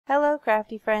Hello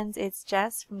crafty friends, it's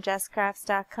Jess from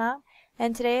jesscrafts.com,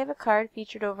 and today I have a card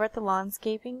featured over at the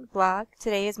Lawnscaping blog.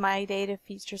 Today is my day to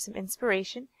feature some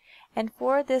inspiration, and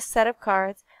for this set of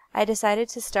cards I decided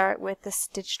to start with the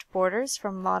stitched borders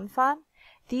from Lawn Fawn.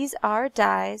 These are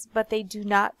dies, but they do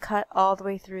not cut all the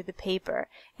way through the paper.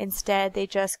 Instead, they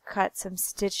just cut some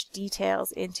stitched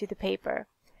details into the paper.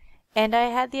 And I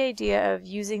had the idea of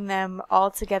using them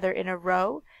all together in a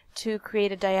row to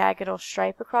create a diagonal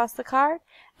stripe across the card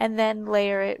and then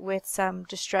layer it with some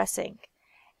distress ink.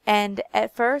 And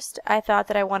at first I thought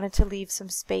that I wanted to leave some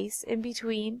space in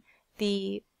between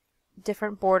the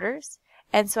different borders,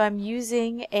 and so I'm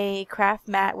using a craft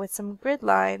mat with some grid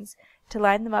lines to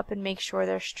line them up and make sure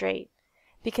they're straight.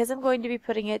 Because I'm going to be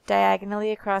putting it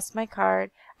diagonally across my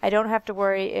card, I don't have to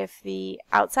worry if the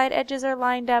outside edges are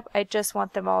lined up. I just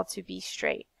want them all to be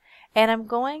straight. And I'm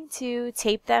going to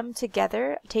tape them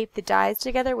together, tape the dies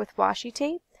together with washi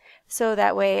tape, so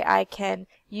that way I can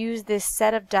use this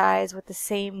set of dies with the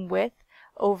same width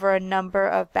over a number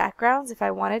of backgrounds if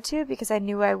I wanted to, because I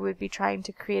knew I would be trying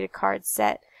to create a card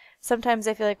set. Sometimes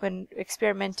I feel like when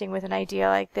experimenting with an idea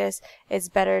like this, it's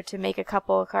better to make a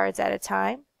couple of cards at a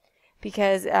time,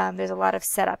 because there's a lot of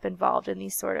setup involved in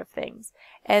these sort of things.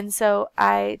 And so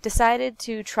I decided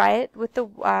to try it with the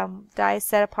dies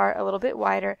set apart a little bit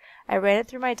wider. I ran it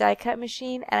through my die cut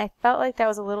machine and I felt like that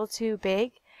was a little too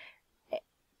big.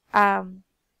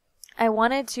 I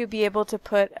wanted to be able to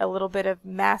put a little bit of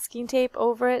masking tape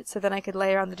over it so then I could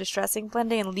layer on the distress ink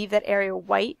blending and leave that area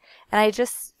white, and I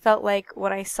just felt like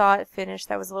when I saw it finished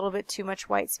that was a little bit too much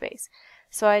white space.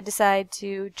 So I decided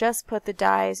to just put the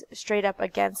dies straight up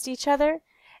against each other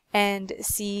and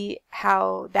see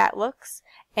how that looks.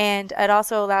 And it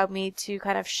also allowed me to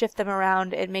kind of shift them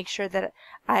around and make sure that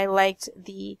I liked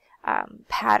the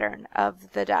pattern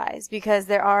of the dies, because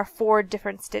there are 4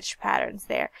 different stitch patterns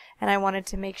there, and I wanted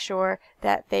to make sure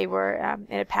that they were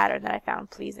in a pattern that I found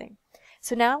pleasing.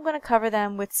 So now I'm going to cover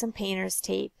them with some painter's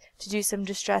tape to do some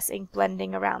distress ink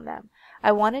blending around them.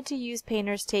 I wanted to use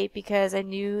painter's tape because I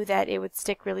knew that it would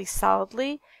stick really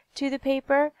solidly to the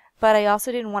paper, but I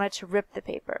also didn't want it to rip the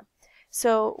paper.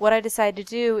 So what I decided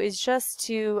to do is just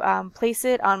to place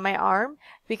it on my arm,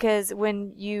 because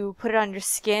when you put it on your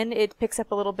skin, it picks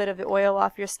up a little bit of the oil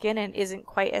off your skin and isn't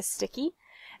quite as sticky.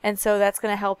 And so that's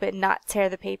going to help it not tear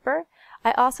the paper.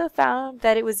 I also found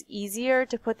that it was easier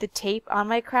to put the tape on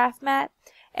my craft mat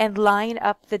and line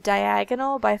up the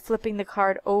diagonal by flipping the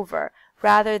card over,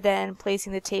 rather than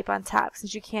placing the tape on top.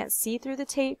 Since you can't see through the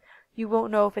tape, you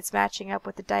won't know if it's matching up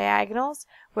with the diagonals,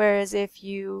 whereas if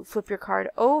you flip your card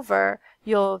over,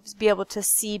 you'll be able to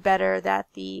see better that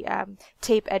the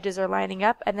tape edges are lining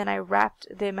up. And then I wrapped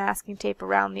the masking tape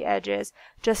around the edges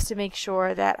just to make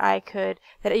sure that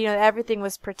everything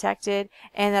was protected,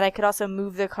 and that I could also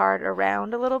move the card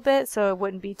around a little bit so it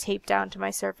wouldn't be taped down to my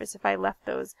surface if I left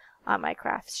those on my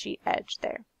craft sheet edge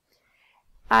there.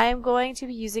 I'm going to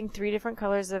be using 3 different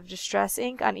colors of distress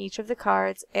ink on each of the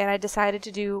cards, and I decided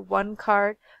to do one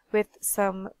card with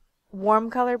some warm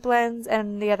color blends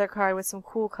and the other card with some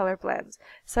cool color blends.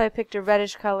 So I picked a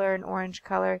reddish color, an orange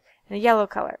color, and a yellow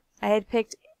color. I had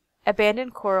picked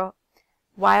abandoned coral,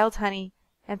 wild honey,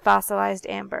 and fossilized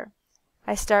amber.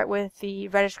 I start with the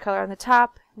reddish color on the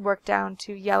top, work down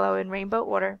to yellow in rainbow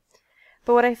order.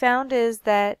 But what I found is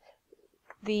that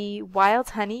the wild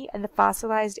honey and the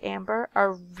fossilized amber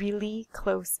are really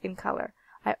close in color.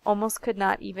 I almost could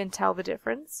not even tell the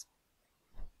difference.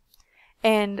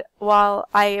 And while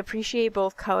I appreciate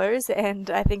both colors,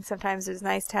 and I think sometimes it's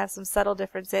nice to have some subtle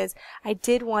differences, I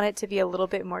did want it to be a little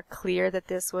bit more clear that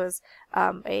this was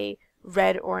a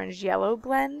red, orange, yellow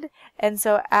blend. And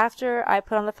so after I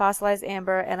put on the fossilized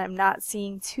amber and I'm not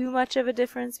seeing too much of a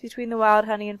difference between the wild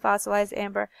honey and fossilized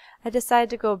amber, I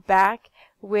decided to go back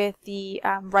with the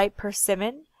ripe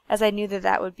persimmon, as I knew that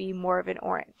that would be more of an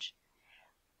orange.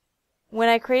 When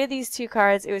I created these 2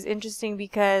 cards, it was interesting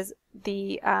because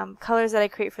the colors that I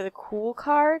create for the cool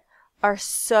card are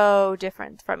so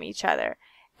different from each other.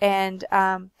 And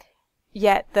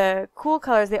yet the cool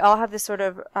colors, they all have this sort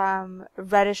of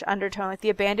reddish undertone. Like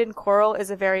the abandoned coral is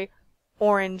a very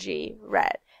orangey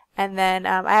red. And then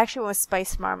I actually went with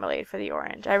spiced marmalade for the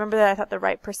orange. I remember that I thought the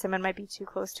ripe persimmon might be too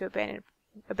close to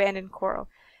abandoned coral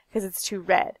because it's too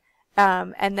red.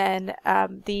 And then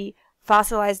the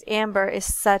fossilized amber is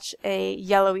such a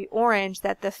yellowy orange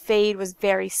that the fade was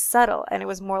very subtle and it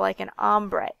was more like an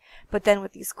ombre. But then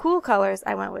with these cool colors,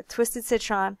 I went with twisted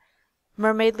citron,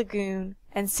 mermaid lagoon,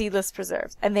 and seedless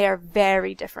preserves, and they are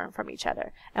very different from each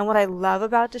other. And what I love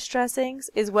about distress inks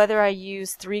is whether I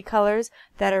use 3 colors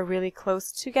that are really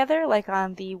close together, like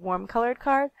on the warm colored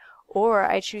card, or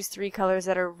I choose 3 colors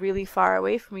that are really far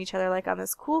away from each other, like on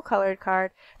this cool colored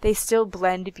card, they still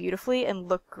blend beautifully and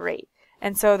look great.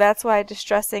 And so that's why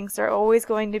distress inks are always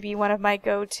going to be one of my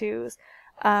go-tos.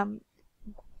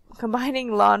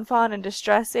 Combining Lawn Fawn and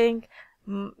distress ink,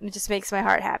 it just makes my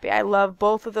heart happy. I love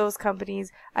both of those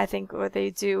companies. I think what they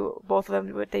do, both of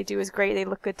them, what they do is great. They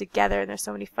look good together, and there's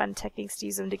so many fun techniques to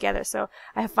use them together. So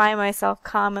I find myself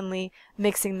commonly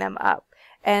mixing them up.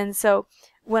 And so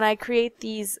when I create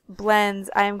these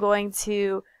blends, I am going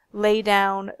to lay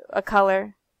down a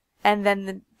color, and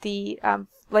then lay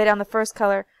down the first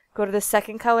color, go to the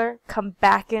second color, come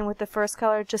back in with the first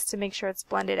color just to make sure it's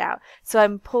blended out. So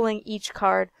I'm pulling each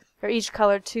card or each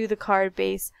color to the card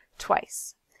base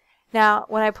twice. Now,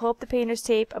 when I pull up the painter's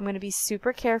tape, I'm going to be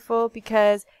super careful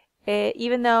because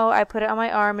even though I put it on my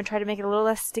arm and try to make it a little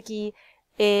less sticky,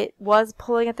 it was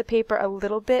pulling at the paper a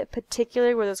little bit,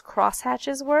 particularly where those cross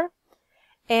hatches were.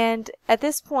 And at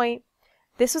this point,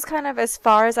 this was kind of as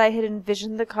far as I had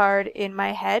envisioned the card in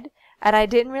my head, and I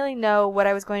didn't really know what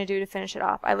I was going to do to finish it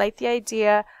off. I liked the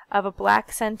idea of a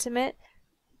black sentiment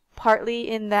partly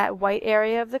in that white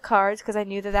area of the cards because I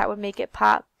knew that that would make it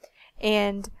pop.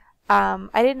 And I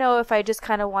didn't know if I just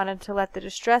kind of wanted to let the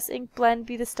distress ink blend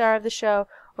be the star of the show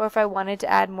or if I wanted to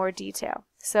add more detail.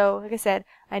 So, like I said,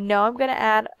 I know I'm going to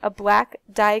add a black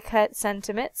die cut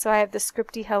sentiment, so I have the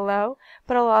scripty hello,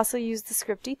 but I'll also use the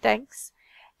scripty thanks.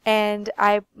 And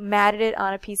I matted it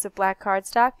on a piece of black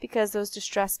cardstock because those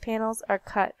distress panels are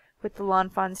cut with the Lawn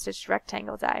Fawn stitched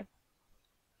rectangle die.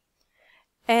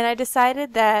 And I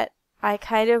decided that I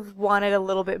kind of wanted a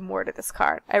little bit more to this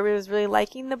card. I was really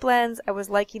liking the blends. I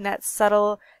was liking that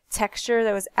subtle texture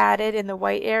that was added in the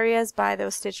white areas by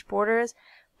those stitched borders,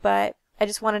 but I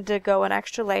just wanted to go an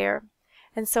extra layer.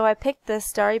 And so I picked the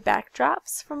Starry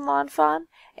Backdrops from Lawn Fawn,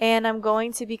 and I'm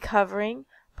going to be covering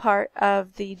part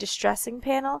of the distressing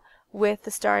panel with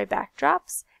the Starry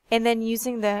Backdrops, and then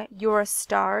using the You're a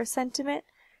Star sentiment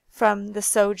from the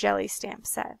So Jelly stamp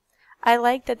set. I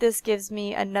like that this gives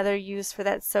me another use for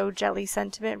that So Jelly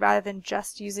sentiment rather than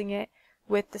just using it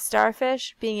with the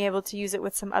starfish, being able to use it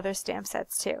with some other stamp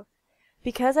sets too.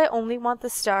 Because I only want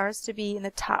the stars to be in the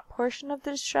top portion of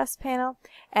the distress panel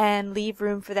and leave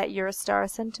room for that You're a Star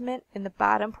sentiment in the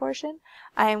bottom portion,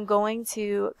 I am going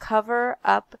to cover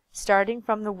up starting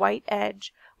from the white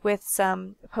edge with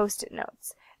some post-it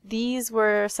notes. These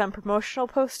were some promotional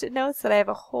post-it notes that I have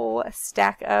a whole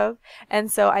stack of,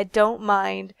 and so I don't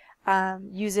mind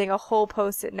using a whole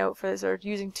post-it note for this, or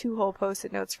using 2 whole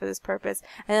post-it notes for this purpose,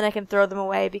 and then I can throw them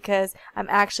away because I'm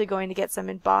actually going to get some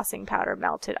embossing powder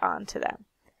melted onto them.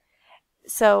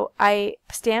 So I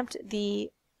stamped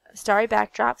the Starry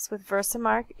Backdrops with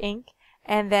Versamark ink,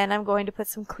 and then I'm going to put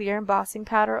some clear embossing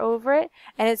powder over it,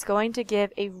 and it's going to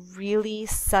give a really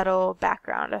subtle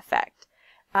background effect.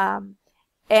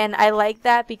 And I like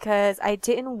that because I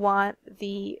didn't want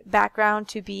the background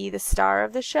to be the star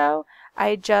of the show.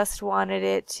 I just wanted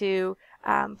it to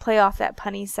play off that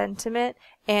punny sentiment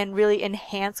and really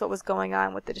enhance what was going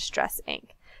on with the distress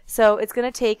ink. So it's going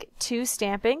to take 2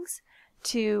 stampings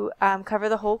to cover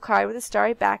the whole card with the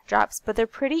Starry Backdrops, but they're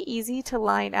pretty easy to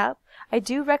line up. I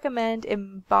do recommend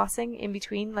embossing in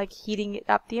between, like heating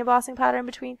up the embossing powder in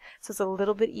between, so it's a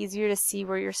little bit easier to see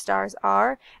where your stars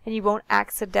are, and you won't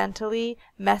accidentally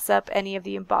mess up any of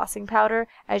the embossing powder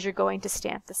as you're going to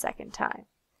stamp the second time.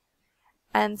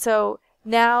 And so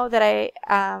now that I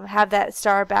have that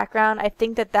star background, I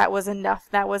think that that was enough.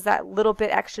 That was that little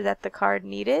bit extra that the card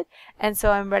needed, and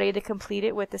so I'm ready to complete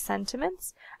it with the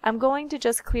sentiments. I'm going to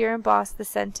just clear emboss the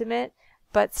sentiment,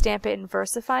 but stamp it in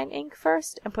VersaFine ink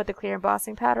first and put the clear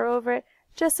embossing powder over it,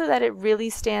 just so that it really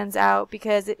stands out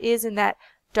because it is in that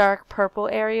dark purple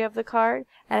area of the card,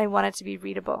 and I want it to be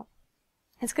readable.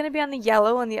 It's going to be on the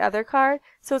yellow on the other card,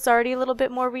 so it's already a little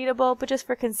bit more readable, but just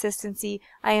for consistency,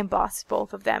 I embossed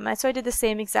both of them. So I did the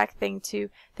same exact thing to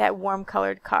that warm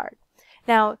colored card.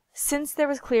 Now, since there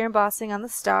was clear embossing on the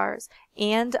stars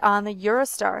and on the You're a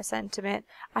Star sentiment,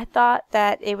 I thought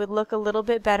that it would look a little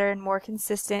bit better and more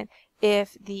consistent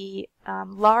if the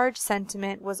large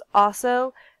sentiment was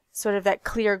also sort of that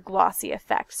clear glossy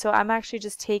effect. So I'm actually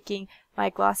just taking my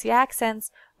glossy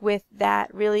accents with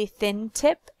that really thin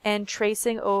tip and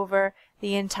tracing over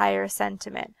the entire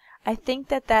sentiment. I think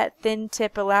that that thin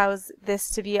tip allows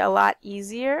this to be a lot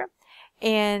easier,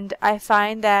 and I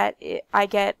find that I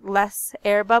get less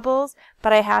air bubbles,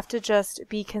 but I have to just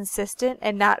be consistent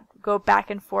and not go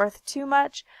back and forth too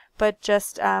much, but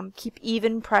just keep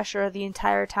even pressure the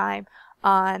entire time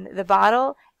on the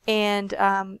bottle and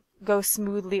go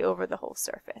smoothly over the whole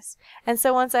surface. And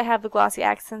so once I have the glossy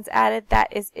accents added, that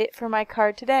is it for my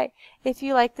card today. If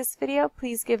you like this video,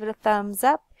 please give it a thumbs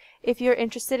up. If you're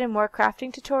interested in more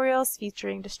crafting tutorials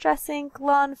featuring Distress Ink,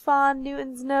 Lawn Fawn,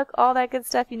 Newton's Nook, all that good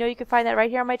stuff, you know you can find that right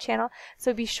here on my channel,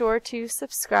 so be sure to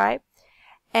subscribe.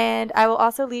 And I will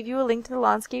also leave you a link to the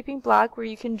Lawnscaping blog where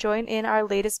you can join in our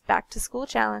latest back to school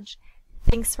challenge.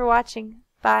 Thanks for watching.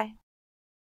 Bye.